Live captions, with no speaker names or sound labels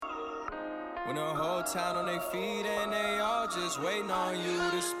When the whole town on their feet and they all just waiting on you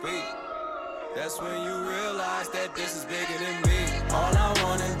to speak. That's when you realize that this is bigger than me. All I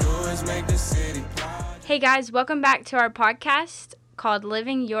wanna do is make the city proud. Hey guys, welcome back to our podcast called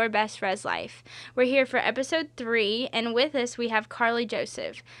Living Your Best Res Life. We're here for episode 3, and with us we have Carly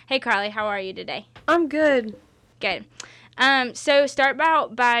Joseph. Hey Carly, how are you today? I'm good. Good. So start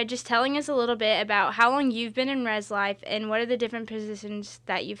out by just telling us a little bit about how long you've been in Res Life and what are the different positions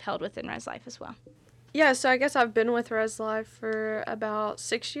that you've held within Res Life as well. Yeah, so I guess I've been with Res Life for about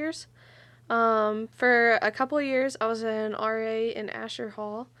 6 years. For a couple of years, I was an RA in Asher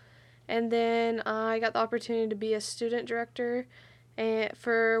Hall, and then I got the opportunity to be a student director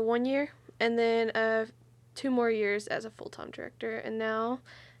for 1 year, and then 2 more years as a full-time director, and now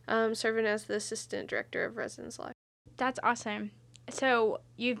I'm serving as the assistant director of Residence Life. That's awesome. So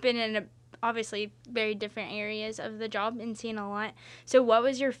you've been in obviously very different areas of the job and seen a lot. So what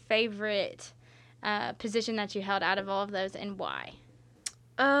was your favorite position that you held out of all of those, and why?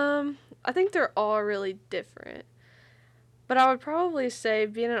 I think they're all really different, but I would probably say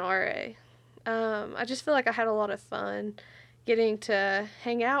being an RA. I just feel like I had a lot of fun getting to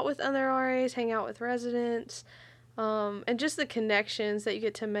hang out with other RAs, hang out with residents, and just the connections that you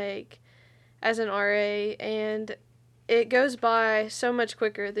get to make as an RA, and it goes by so much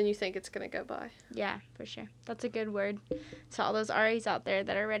quicker than you think it's going to go by. Yeah, for sure. That's a good word to all those RAs out there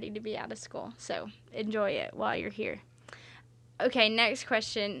that are ready to be out of school. So enjoy it while you're here. Okay, next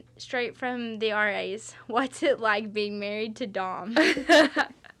question, straight from the RAs. What's it like being married to Dom?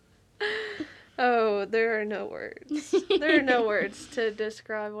 Oh, there are no words. There are no words to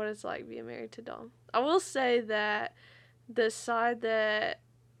describe what it's like being married to Dom. I will say that the side that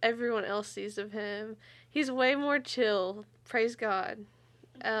everyone else sees of him, he's way more chill, praise God,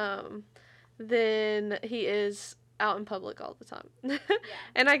 than he is out in public all the time. Yeah.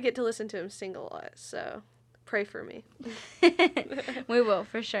 And I get to listen to him sing a lot, so pray for me. We will,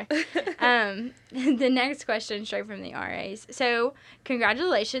 for sure. The next question, straight from the RAs. So,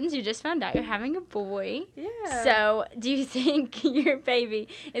 congratulations, you just found out you're having a boy. Yeah. So, do you think your baby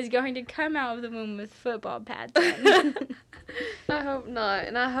is going to come out of the womb with football pads on? I hope not,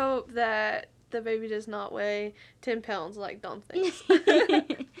 and I hope that the baby does not weigh 10 pounds like Dom thinks.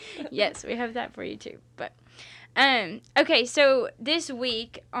 Yes, we have that for you too. But okay, so this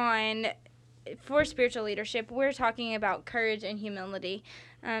week for spiritual leadership, we're talking about courage and humility.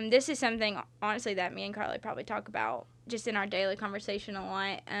 This is something, honestly, that me and Carly probably talk about just in our daily conversation a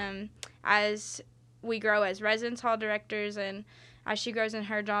lot as we grow as residence hall directors and as she grows in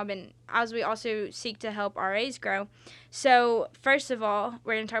her job, and as we also seek to help RAs grow. So first of all,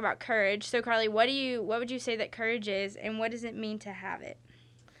 we're going to talk about courage. So Carly, what would you say that courage is, and what does it mean to have it?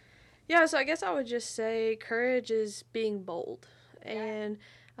 Yeah, so I guess I would just say courage is being bold and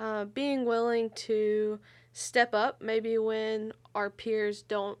being willing to step up maybe when our peers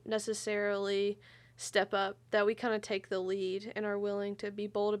don't necessarily step up, that we kind of take the lead and are willing to be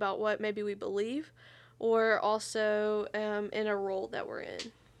bold about what maybe we believe, or also in a role that we're in.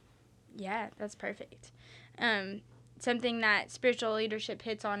 Yeah, that's perfect. Something that spiritual leadership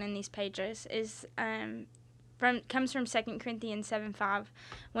hits on in these pages is comes from 2 Corinthians 7:5,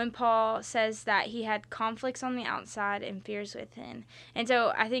 when Paul says that he had conflicts on the outside and fears within. And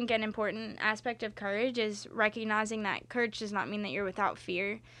so I think an important aspect of courage is recognizing that courage does not mean that you're without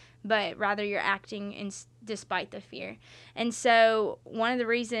fear, but rather you're acting despite the fear. And so one of the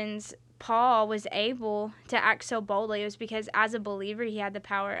reasons Paul was able to act so boldly was because as a believer he had the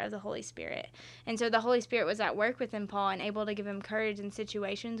power of the Holy Spirit. And so the Holy Spirit was at work within Paul and able to give him courage in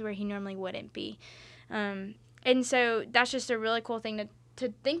situations where he normally wouldn't be. And so that's just a really cool thing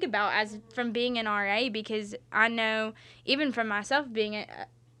to think about as from being an RA, because I know even from myself being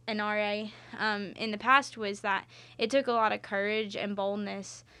an RA in the past was that it took a lot of courage and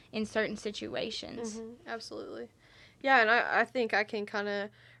boldness in certain situations. Mm-hmm, absolutely. Yeah, and I think I can kind of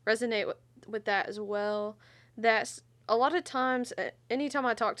resonate with that as well. That's a lot of times, anytime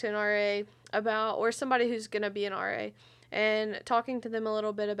I talk to an RA about, or somebody who's going to be an RA, and talking to them a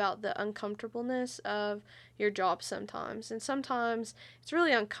little bit about the uncomfortableness of your job sometimes. And sometimes it's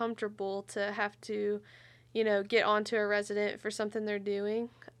really uncomfortable to have to, get onto a resident for something they're doing.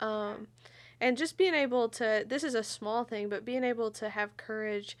 And just being able to, this is a small thing, but being able to have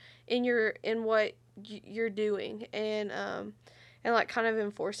courage in what you're doing and like kind of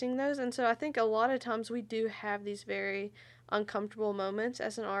enforcing those. And so I think a lot of times we do have these very uncomfortable moments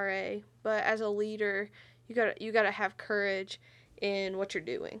as an RA, but as a leader, you gotta have courage in what you're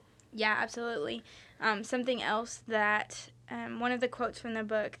doing. Yeah, absolutely. Something else that one of the quotes from the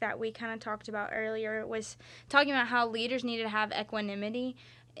book that we kind of talked about earlier was talking about how leaders need to have equanimity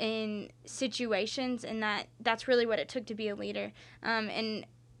in situations, and that's really what it took to be a leader. And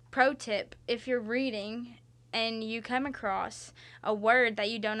pro tip, if you're reading and you come across a word that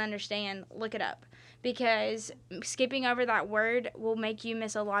you don't understand, look it up, because skipping over that word will make you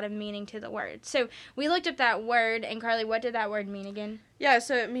miss a lot of meaning to the word. So we looked up that word, and Carly, what did that word mean again? Yeah,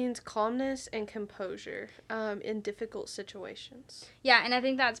 so it means calmness and composure in difficult situations. Yeah, and I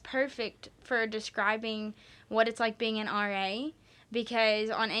think that's perfect for describing what it's like being an RA, because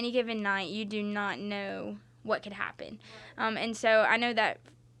on any given night, you do not know what could happen. And so I know that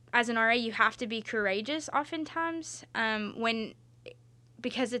as an RA, you have to be courageous oftentimes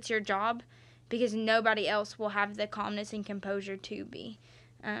because it's your job, because nobody else will have the calmness and composure to be.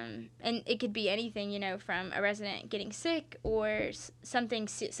 And it could be anything, from a resident getting sick or something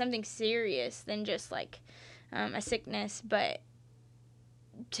serious than just like a sickness. But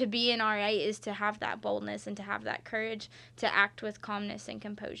to be an RA is to have that boldness and to have that courage to act with calmness and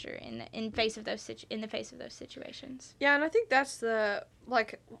composure in the face of those situations. Yeah, and I think that's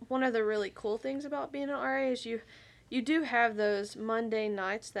one of the really cool things about being an RA is you do have those mundane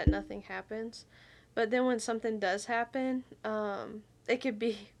nights that nothing happens, but then when something does happen, it could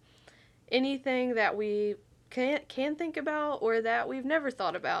be anything that we can think about or that we've never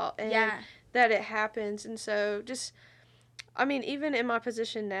thought about, and that it happens. And so even in my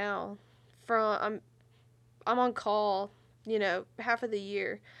position now, I'm on call, half of the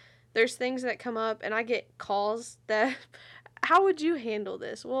year. There's things that come up, and I get calls that, how would you handle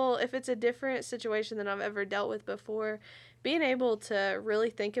this? Well, if it's a different situation than I've ever dealt with before, being able to really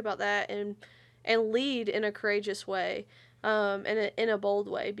think about that and lead in a courageous way, and in a bold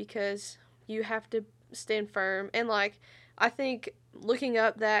way, because you have to stand firm. And I think looking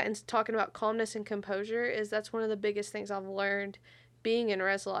up that and talking about calmness and composure that's one of the biggest things I've learned being in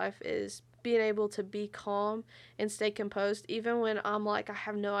res life, is being able to be calm and stay composed even when I'm I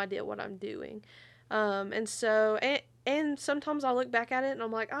have no idea what I'm doing. And sometimes I look back at it and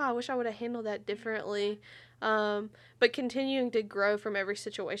I'm I wish I would have handled that differently. But continuing to grow from every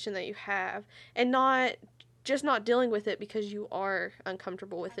situation that you have, and not dealing with it because you are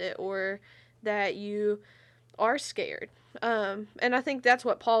uncomfortable with it or that you are scared. And I think that's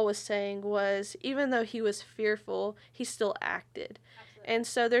what Paul was saying, was even though he was fearful, he still acted. Absolutely. And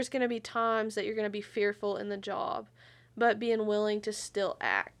so there's going to be times that you're going to be fearful in the job, but being willing to still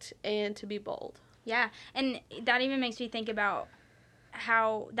act and to be bold. Yeah, and that even makes me think about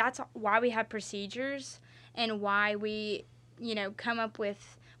how that's why we have procedures and why we, come up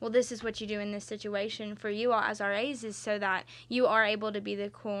with, well, this is what you do in this situation for you all as RAs, is so that you are able to be the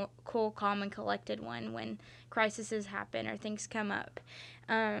cool, calm, and collected one when crises happen or things come up.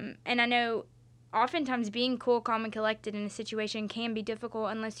 And I know oftentimes being cool, calm, and collected in a situation can be difficult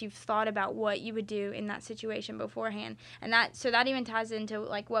unless you've thought about what you would do in that situation beforehand. And that even ties into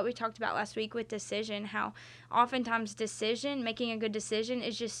what we talked about last week with decision, how oftentimes making a good decision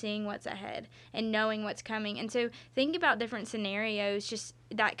is just seeing what's ahead and knowing what's coming. And so think about different scenarios just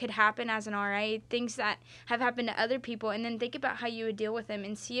that could happen as an RA, things that have happened to other people, and then think about how you would deal with them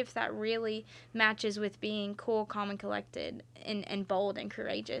and see if that really matches with being cool, calm, and collected and bold and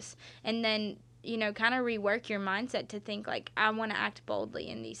courageous. And then kind of rework your mindset to think I want to act boldly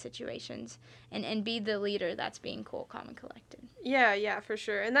in these situations and be the leader that's being cool, calm, and collected. Yeah, for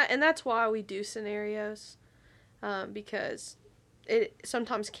sure. And that's why we do scenarios, because it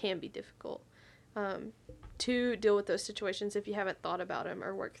sometimes can be difficult to deal with those situations if you haven't thought about them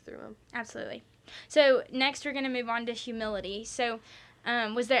or worked through them. Absolutely. So next we're going to move on to humility. So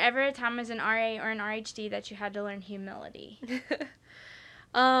was there ever a time as an RA or an RHD that you had to learn humility?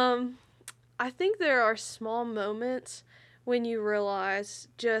 I think there are small moments when you realize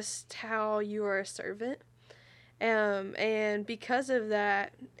just how you are a servant. And because of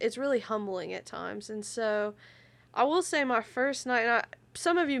that, it's really humbling at times. And so I will say my first night,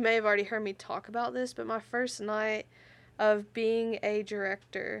 some of you may have already heard me talk about this, but my first night of being a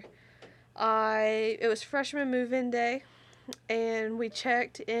director, it was freshman move-in day, and we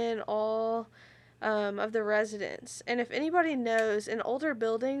checked in all of the residents. And if anybody knows, in older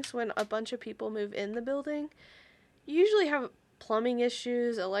buildings, when a bunch of people move in the building, you usually have plumbing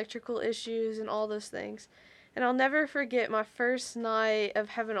issues, electrical issues, and all those things. And I'll never forget my first night of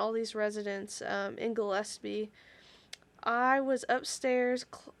having all these residents in Gillespie. I was upstairs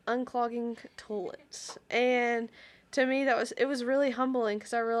unclogging toilets, and to me it was really humbling,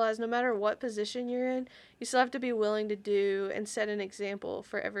 because I realized no matter what position you're in, you still have to be willing to do and set an example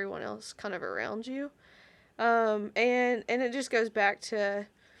for everyone else kind of around you. And it just goes back to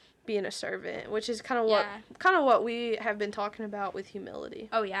being a servant, which is kind of what we have been talking about with humility.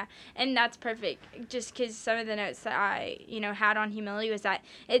 Oh, yeah. And that's perfect. Just because some of the notes that I, had on humility was that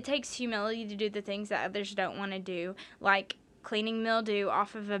it takes humility to do the things that others don't want to do, like cleaning mildew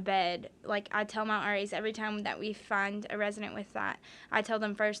off of a bed. Like, I tell my RAs every time that we find a resident with that, I tell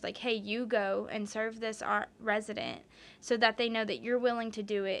them first, like, hey, you go and serve this resident so that they know that you're willing to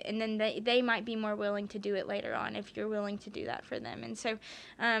do it. And then they might be more willing to do it later on if you're willing to do that for them. And so,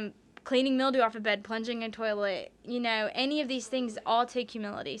 cleaning mildew off a bed, plunging a toilet, any of these things all take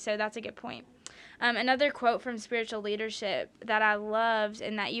humility. So that's a good point. Another quote from spiritual leadership that I loved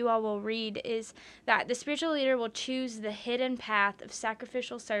and that you all will read is that the spiritual leader will choose the hidden path of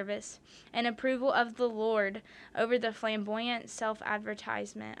sacrificial service and approval of the Lord over the flamboyant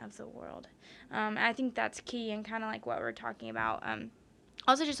self-advertisement of the world. I think that's key and kind of like what we're talking about.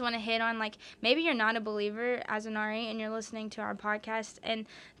 Also just want to hit on, like, maybe you're not a believer as an RA and you're listening to our podcast, and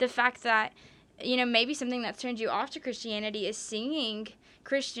the fact that, maybe something that's turned you off to Christianity is seeing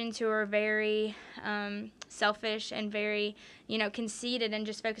Christians who are very selfish and very, conceited and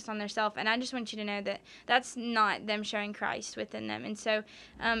just focused on themselves. And I just want you to know that that's not them showing Christ within them. And so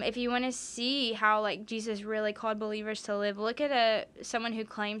if you want to see how, like, Jesus really called believers to live, look at someone who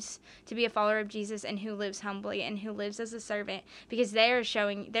claims to be a follower of Jesus and who lives humbly and who lives as a servant, because they're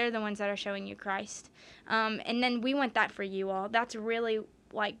the ones that are showing you Christ. And then we want that for you all. That's really,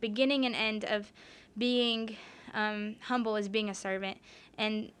 like, beginning and end of being humble is being a servant,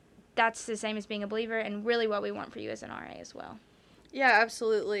 and that's the same as being a believer, and really what we want for you as an RA as well. Yeah,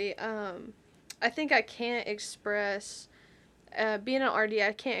 absolutely. I think I can't express, being an RD,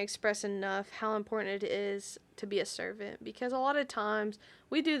 I can't express enough how important it is to be a servant, because a lot of times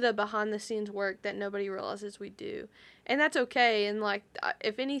we do the behind the scenes work that nobody realizes we do, and that's okay. And, like,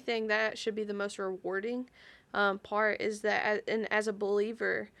 if anything, that should be the most rewarding part, is that as a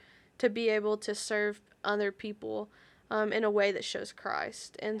believer, to be able to serve other people in a way that shows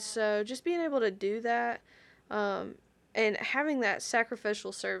Christ. And so just being able to do that and having that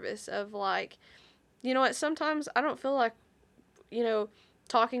sacrificial service of, like, sometimes I don't feel like,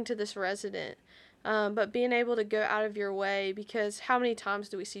 talking to this resident, but being able to go out of your way, because how many times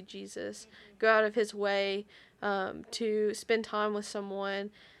do we see Jesus go out of his way to spend time with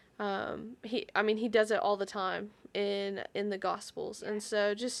someone? He does it all the time in the Gospels. And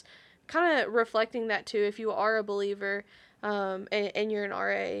so just kind of reflecting that too, if you are a believer and you're an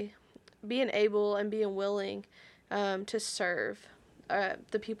RA, being able and being willing to serve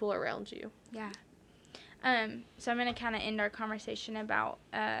the people around you. Yeah. So I'm going to kind of end our conversation about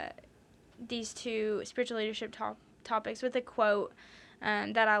these two spiritual leadership topics with a quote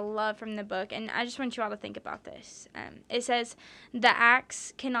that I love from the book, and I just want you all to think about this. It says, "The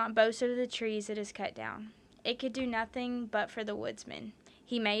axe cannot boast of the trees it has cut down. It could do nothing but for the woodsman.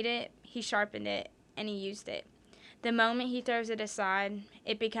 He made it, he sharpened it, and he used it. The moment he throws it aside,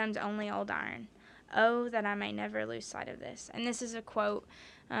 it becomes only old iron. Oh, that I may never lose sight of this." And this is a quote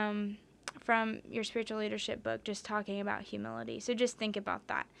from your spiritual leadership book, just talking about humility. So just think about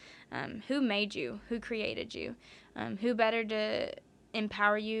that. Who made you? Who created you? Who better to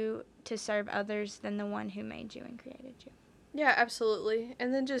empower you to serve others than the one who made you and created you? Yeah, absolutely.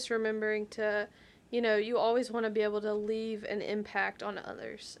 And then just remembering to, you always want to be able to leave an impact on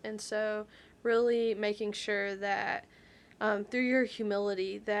others. And so really making sure that through your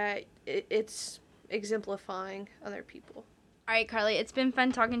humility that it's exemplifying other people. All right, Carly, it's been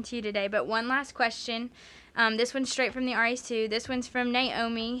fun talking to you today, but one last question. This one's straight from the RAs too. This one's from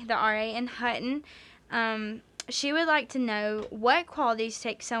Naomi, the RA in Hutton. She would like to know, what qualities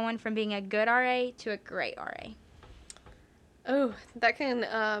take someone from being a good RA to a great RA? Oh, that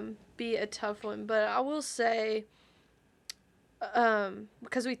can be a tough one, but I will say,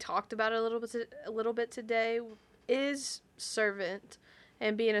 because we talked about it a little bit today, is servant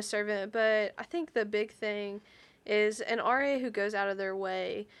and being a servant. But I think the big thing is an RA who goes out of their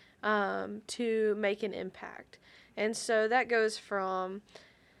way to make an impact. And so that goes from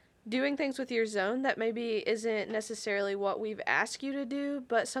doing things with your zone that maybe isn't necessarily what we've asked you to do,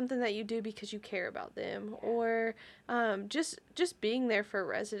 but something that you do because you care about them, or just being there for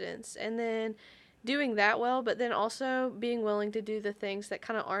residents, and then doing that well, but then also being willing to do the things that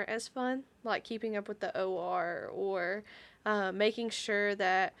kind of aren't as fun, like keeping up with the OR, or making sure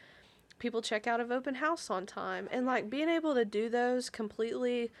that people check out of open house on time, and like being able to do those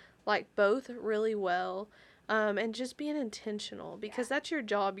completely, like both really well. And just being intentional, because that's your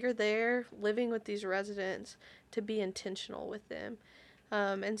job. You're there living with these residents to be intentional with them.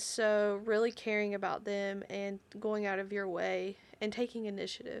 And so really caring about them and going out of your way and taking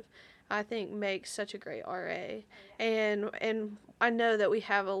initiative. I think makes such a great RA. And I know that we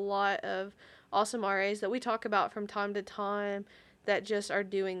have a lot of awesome RAs that we talk about from time to time that just are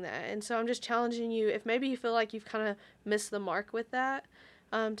doing that. And so I'm just challenging you, if maybe you feel like you've kind of missed the mark with that,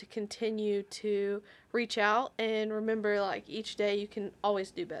 to continue to reach out and remember, like, each day you can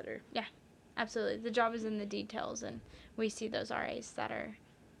always do better. Yeah, absolutely. The job is in the details, and we see those RAs that are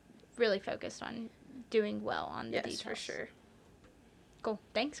really focused on doing well on the details. Yes, for sure. Cool.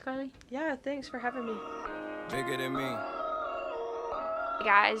 Thanks, Carly. Yeah, thanks for having me. Bigger than me. Hey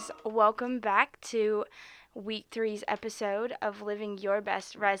guys, welcome back to week 3's episode of Living Your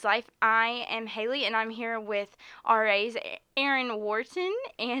Best Res Life. I am Haley, and I'm here with RAs Aaron Wharton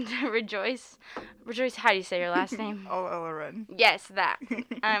and Rejoice. Rejoice, how do you say your last name? O'Elleran. Yes, that.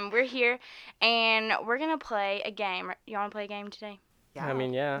 We're here, and we're going to play a game. You want to play a game today? Yeah. I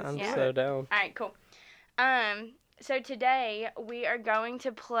mean, yeah, I'm so down. All right, cool. So today we are going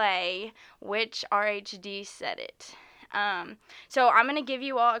to play Which RHD Said It. So I'm going to give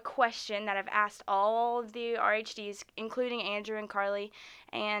you all a question that I've asked all of the RHDs, including Andrew and Carly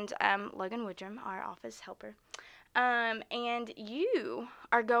and Logan Woodrum, our office helper. And you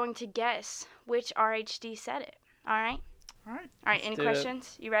are going to guess which RHD said it. All right? All right. All right, any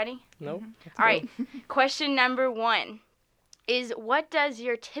questions? You ready? Nope. All right. Question number 1 is, what does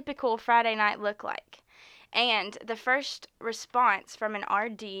your typical Friday night look like? And the first response from an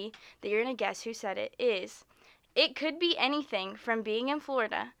RD that you're going to guess who said it is, it could be anything from being in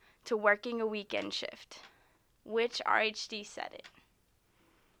Florida to working a weekend shift. Which RHD said it?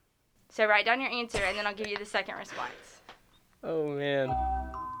 So write down your answer, and then I'll give you the second response. Oh, man.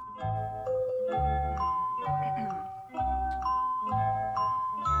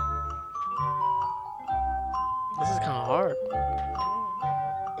 This is kind of hard.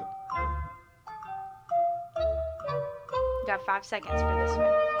 You got 5 seconds for this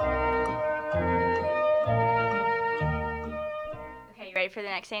one. Okay, you ready for the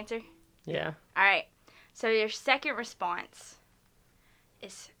next answer? Yeah. All right. So your second response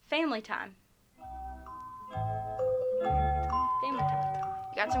is family time. Family time.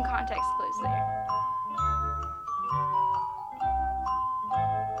 You got some context clues there.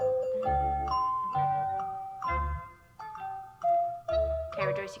 Okay,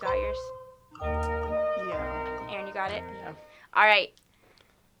 Rejoice, you got yours? Yeah. Aaron, you got it? Yeah. All right.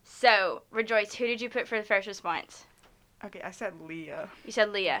 So, Rejoice, who did you put for the first response? Okay, I said Leah. You said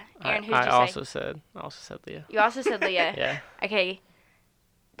Leah. Aaron, who did I you also say? said Leah. You also said Leah. Yeah. Okay.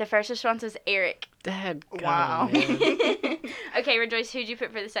 The first response was Eric. Dad. Wow. Okay, Rejoice, who did you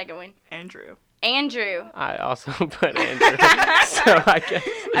put for the second one? Andrew. Andrew. I also put Andrew. So I guess.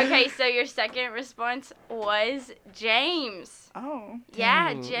 Okay, so your second response was James. Oh.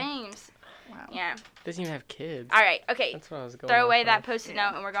 Yeah, Dang. James. Wow. Yeah. Doesn't even have kids. All right, okay. That's what I was going Throw off away of. that post-it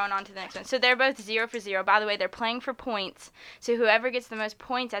note, and we're going on to the next one. So they're both 0 for 0. By the way, they're playing for points. So whoever gets the most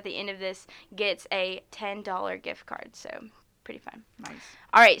points at the end of this gets a $10 gift card. So pretty fun. Nice.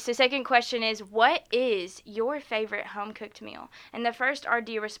 All right, so second question is, what is your favorite home-cooked meal? And the first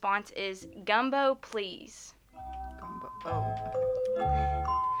RD response is, gumbo, please. Gumbo. Oh. Okay.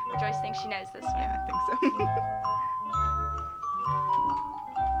 Rejoice thinks she knows this one. Yeah, I think so.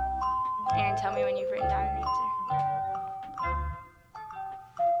 Aaron, tell me when you've written down an answer.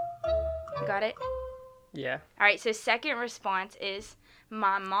 You got it? Yeah. All right, so second response is,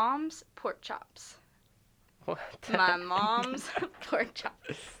 my mom's pork chops. What? My mom's pork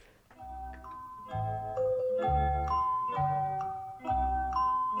chops.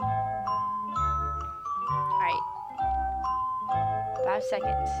 All right. 5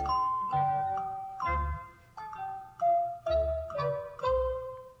 seconds.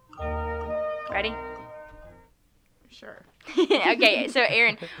 Ready? Sure. Okay, so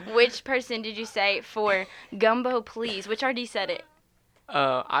Aaron, which person did you say for gumbo, please? Which RD said it?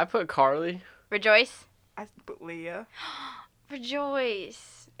 I put Carly. Rejoice? I put Leah.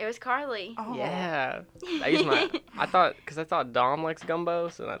 Rejoice. It was Carly. Oh. Yeah. I thought Dom likes gumbo,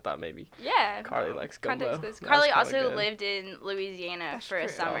 so I thought maybe Yeah. Carly likes gumbo. Context clues. That was Carly kinda also good. lived in Louisiana That's for a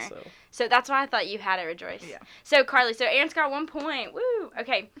true. summer. Also. So that's why I thought you had it, Rejoice. Yeah. So Carly, so Aaron's got 1 point. Woo!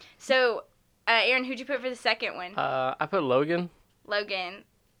 Okay. So Aaron, who'd you put for the second one? I put Logan. Logan.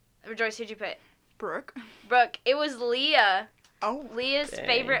 Rejoice, who'd you put? Brooke. Brooke. It was Leah. Oh. Leah's Dang.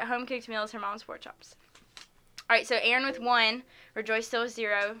 favorite home cooked meal is her mom's pork chops. All right, so Aaron with 1, Rejoice still with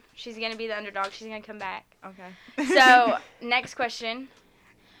 0. She's gonna be the underdog. She's gonna come back. Okay. So next question: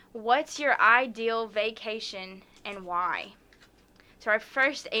 what's your ideal vacation and why? So our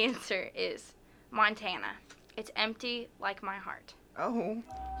first answer is Montana. It's empty like my heart. Oh.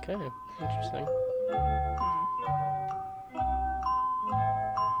 Okay. Interesting.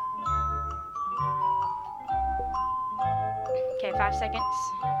 5 seconds.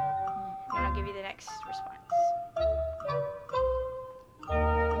 And I'll give you the next response.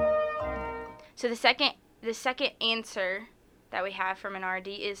 So the second answer that we have from an RD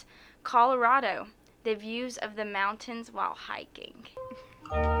is Colorado. The views of the mountains while hiking.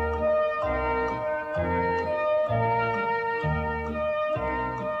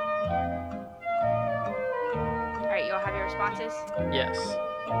 All right, you all have your responses? Yes.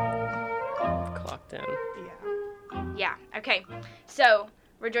 Clocked in. Yeah. Yeah. Okay. So,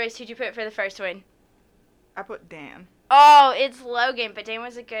 Rejoice, who'd you put for the first one? I put Dan. Oh, it's Logan, but Dan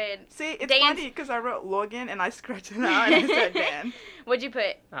was a good. See, it's Dan's- funny because I wrote Logan and I scratched it out and I said Dan. What'd you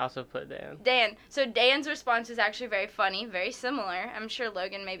put? I also put Dan. Dan. So Dan's response is actually very funny, very similar. I'm sure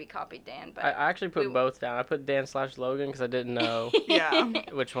Logan maybe copied Dan, but I actually put we- both down. I put Dan/Logan because I didn't know Yeah.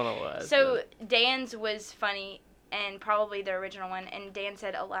 which one it was. So Dan's was funny and probably the original one, and Dan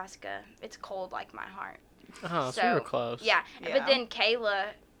said Alaska. It's cold like my heart. Oh, so, so we were close. Yeah. Yeah. But then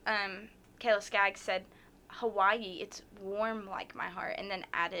Kayla Skaggs said Hawaii. It's warm like my heart, and then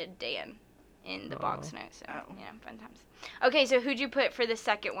added Dan in the box note. So Oh. fun times. Okay, so who'd you put for the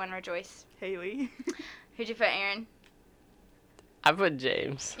second one, Rejoice? Haley. Who'd you put, Aaron? I put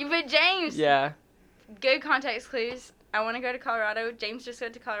James. You put James. Yeah. Good context clues. I want to go to Colorado. James just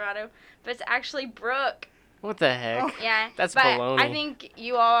went to Colorado, but it's actually Brooke. What the heck? Oh. Yeah, That's but baloney. I think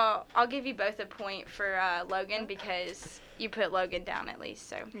I'll give you both a point for Logan because you put Logan down at least.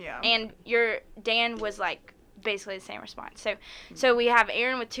 So Yeah. and your Dan was like basically the same response. So we have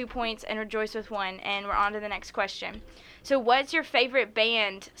Aaron with 2 points and Rejoice with 1, and we're on to the next question. So what's your favorite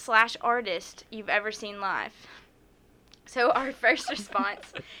band/artist you've ever seen live? So our first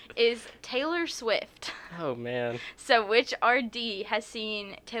response is Taylor Swift. Oh man. So which RD has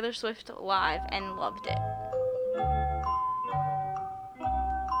seen Taylor Swift live and loved it?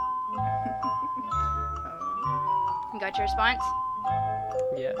 You got your response?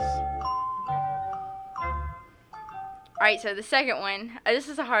 Yes. All right, so the second one. This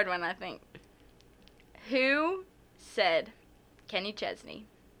is a hard one, I think. Who said Kenny Chesney?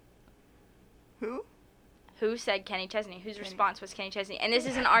 Who? Who said Kenny Chesney? Whose response was Kenny Chesney? And this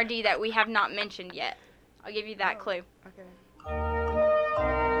is an RD that we have not mentioned yet. I'll give you that clue. Okay.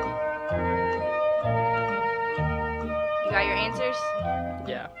 You got your answers?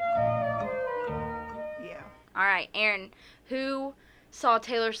 Yeah. Yeah. All right, Aaron. Who saw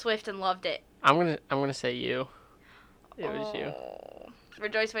Taylor Swift and loved it? I'm gonna say you. It was you. Oh.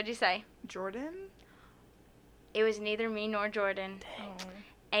 Rejoice, what'd you say? Jordan? It was neither me nor Jordan. Oh.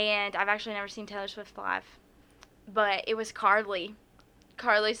 And I've actually never seen Taylor Swift live. But it was Carly.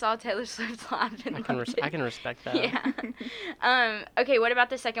 Carly saw Taylor Swift live and loved it. I can respect that. Yeah. Okay, what about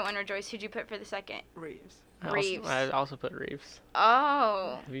the second one, Rejoice? Who'd you put for the second? Reeves. Reeves. I also put Reeves.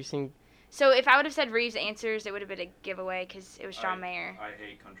 Oh. Have you seen? So if I would have said Reeves answers, it would have been a giveaway because it was John Mayer. I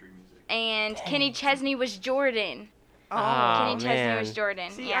hate country music. And Kenny Chesney was Jordan. Oh, Kenny Chesney was man.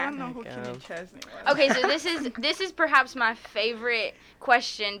 Jordan. See, I yeah. don't know who Heck, Kenny um, Chesney was. Okay, so this is perhaps my favorite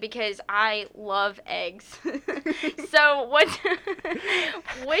question because I love eggs. So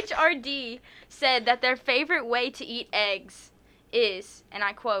which RD said that their favorite way to eat eggs is, and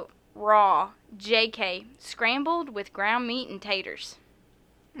I quote, raw, JK, scrambled with ground meat and taters.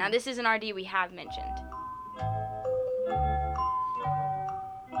 Now this is an RD we have mentioned.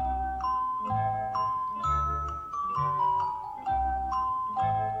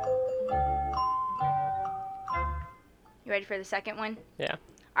 You ready for the second one? Yeah.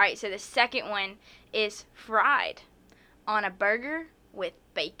 All right, so the second one is fried on a burger with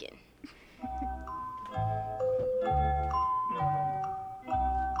bacon.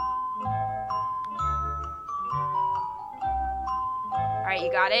 All right,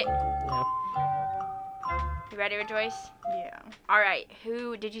 you got it? Yeah. You ready, Rejoice? Yeah. All right,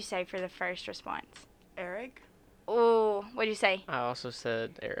 who did you say for the first response? Eric? Oh, what did you say? I also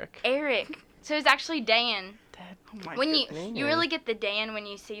said Eric. Eric. So it's actually Dan. Oh my When goodness. you really get the Dan when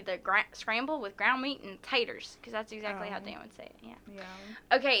you see the scramble with ground meat and taters, because that's exactly how Dan would say it. Yeah.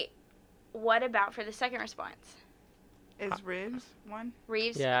 Yeah. Okay, what about for the second response? Is Reeves one?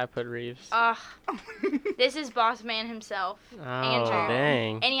 Reeves? Yeah, I put Reeves. Ugh, this is boss man himself, Oh, Andrew.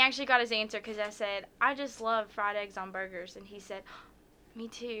 dang. And he actually got his answer because I said, I just love fried eggs on burgers. And he said, me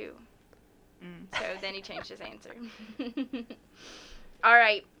too. Mm. So then he changed his answer. All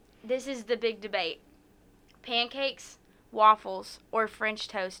right, this is the big debate. Pancakes, waffles, or French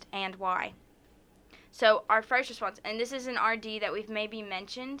toast, and why? So our first response, and this is an RD that we've maybe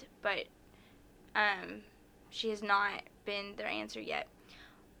mentioned, but she has not been their answer yet.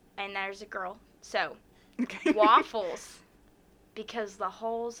 And there's a girl. So, Okay. waffles, because the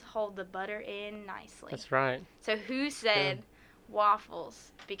holes hold the butter in nicely. That's right. So who said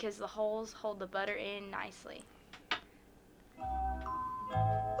waffles because the holes hold the butter in nicely.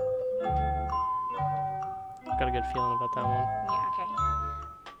 Got a good feeling about that one. Yeah, okay.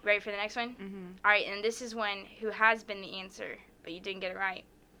 Ready for the next one? Mm-hmm. All right, and this is one who has been the answer, but you didn't get it right.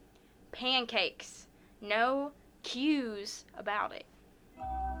 Pancakes. No cues about it.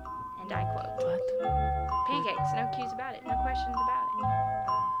 And I quote. What? Pancakes. No cues about it. No questions about it.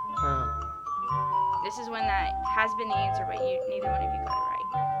 Oh. This is one that has been the answer, but neither one of you got it right.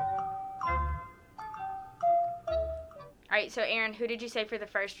 All right, so Aaron, who did you say for the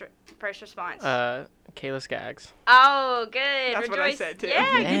first response? Kayla Skaggs. Oh, good. That's Rejoice. what I said, too.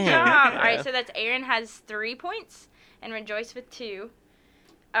 Yeah, good Dang. job. All right, Yeah. so that's Aaron has 3 points and Rejoice with 2.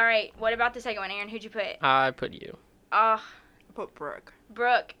 All right, what about the second one, Aaron? Who'd you put? I put you. Oh, Put Brooke.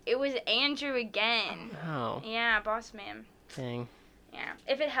 Brooke. It was Andrew again. Oh, Yeah, boss man. dang. Yeah.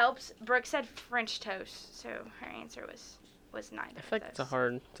 If it helps, Brooke said French toast, so her answer was neither. I feel like of it's a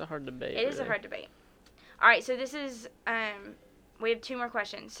those. hard debate. It is a really. hard debate. All right, so this is we have 2 more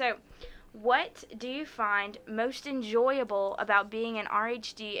questions. So, what do you find most enjoyable about being an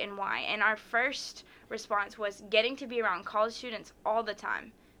RHD and why? And our first response was getting to be around college students all the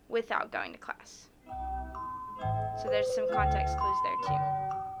time without going to class. So there's some context clues there too.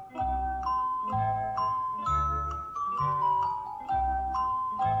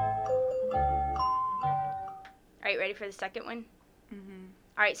 All right, ready for the second one? Mm-hmm.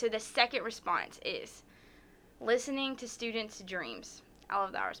 All right, so the second response is listening to students' dreams. I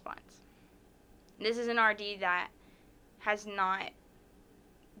love that response. This is an RD that has not,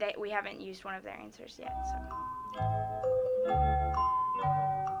 that we haven't used one of their answers yet. So.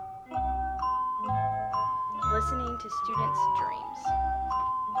 Listening to students' dreams.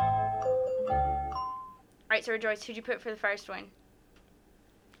 All right, so Rejoice, who'd you put for the first one?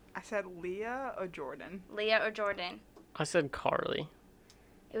 I said Leah or Jordan. Leah or Jordan? I said Carly.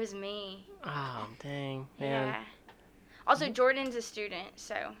 It was me. Oh, dang, man. Yeah. Also, Jordan's a student,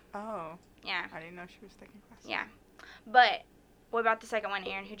 so Oh, yeah. I didn't know she was taking classes. Yeah. But what about the second one,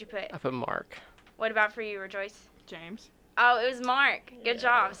 Aaron? Who'd you put? I put Mark. What about for you, Rejoice? James. Oh, it was Mark. Good Yeah.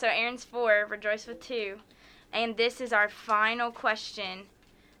 job. So Aaron's 4, Rejoice with 2. And this is our final question.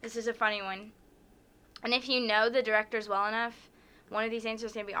 This is a funny one. And if you know the directors well enough, one of these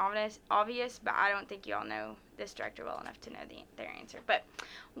answers is going to be obvious, but I don't think you all know this director well enough to know their answer. But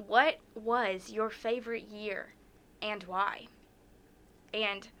what was your favorite year and why?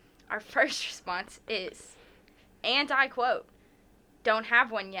 And our first response is, and I quote, don't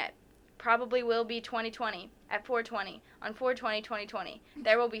have one yet. Probably will be 2020 at 420 on 4/20/2020.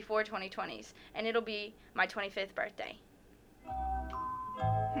 There will be 4 2020s, and it'll be my 25th birthday.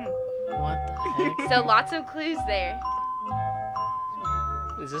 What the heck? So lots of clues there.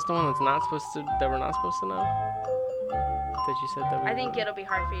 Is this the one that we're not supposed to know? That you said that we I think wouldn't? it'll be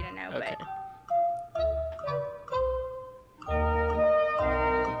hard for you to know, Okay. but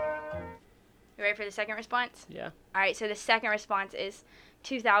you ready for the second response? Yeah. All right, so the second response is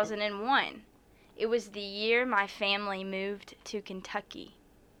 2001. It was the year my family moved to Kentucky.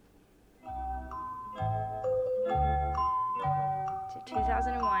 So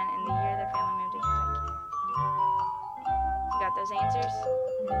 2001 and the year their family moved to Kentucky. You got those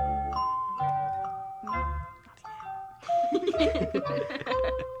answers?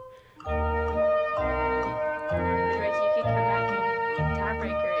 Joyce, you could come back and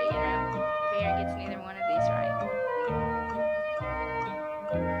tiebreaker it, you know, if Aaron gets neither one of these right.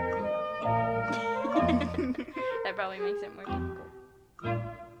 That probably makes it more difficult.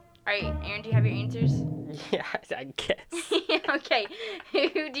 Alright, Aaron, do you have your answers? Yeah, I guess. Okay,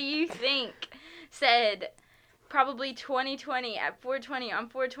 who do you think said probably 2020 at 420 on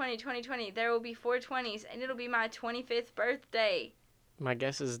 4/20/2020? There will be 420s and it'll be my 25th birthday. My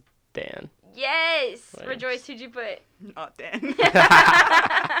guess is Dan. Yes! Nice. Rejoice, who'd you put? Not Dan.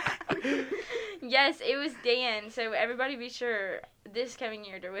 Yes, it was Dan. So everybody be sure this coming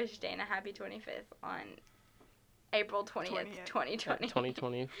year to wish Dan a happy 25th on April 20th, 2020.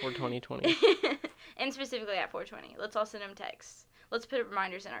 2020 for 2020. And specifically at 420. Let's all send him texts. Let's put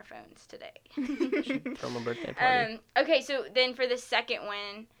reminders in our phones today. Throw him a birthday party. Okay, so then for the second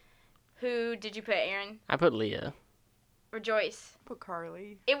one, who did you put, Aaron? I put Leah. Rejoice. Put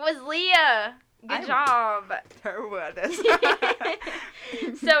Carly. It was Leah. Good I'm- job. Terrible at this.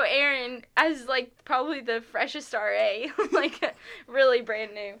 So Aaron, as like probably the freshest RA, like really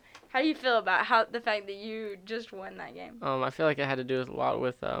brand new, how do you feel about the fact that you just won that game? I feel like I had to do a lot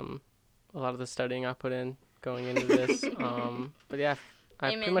with a lot of the studying I put in going into this. But yeah, I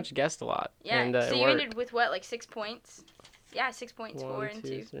Amen. pretty much guessed a lot. Yeah. And So it you worked. ended with what, like 6 points? Yeah, 6 points, 4 and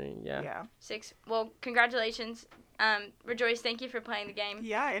 2. 3, yeah. Yeah. 6. Well, congratulations. Rejoice, thank you for playing the game.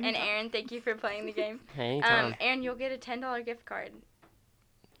 Yeah. And Aaron, thank you for playing the game. Hey, anytime. Aaron, you'll get a $10 gift card.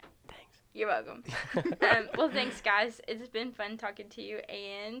 Thanks. You're welcome. Well, thanks, guys. It's been fun talking to you,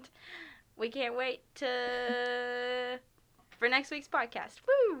 and we can't wait for next week's podcast.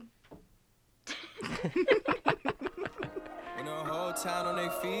 Woo! When the whole town on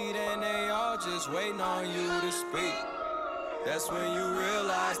their feet and they all just waiting on you to speak. That's when you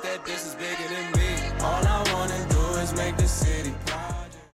realize that this is bigger than me. All I wanna do is make the city proud.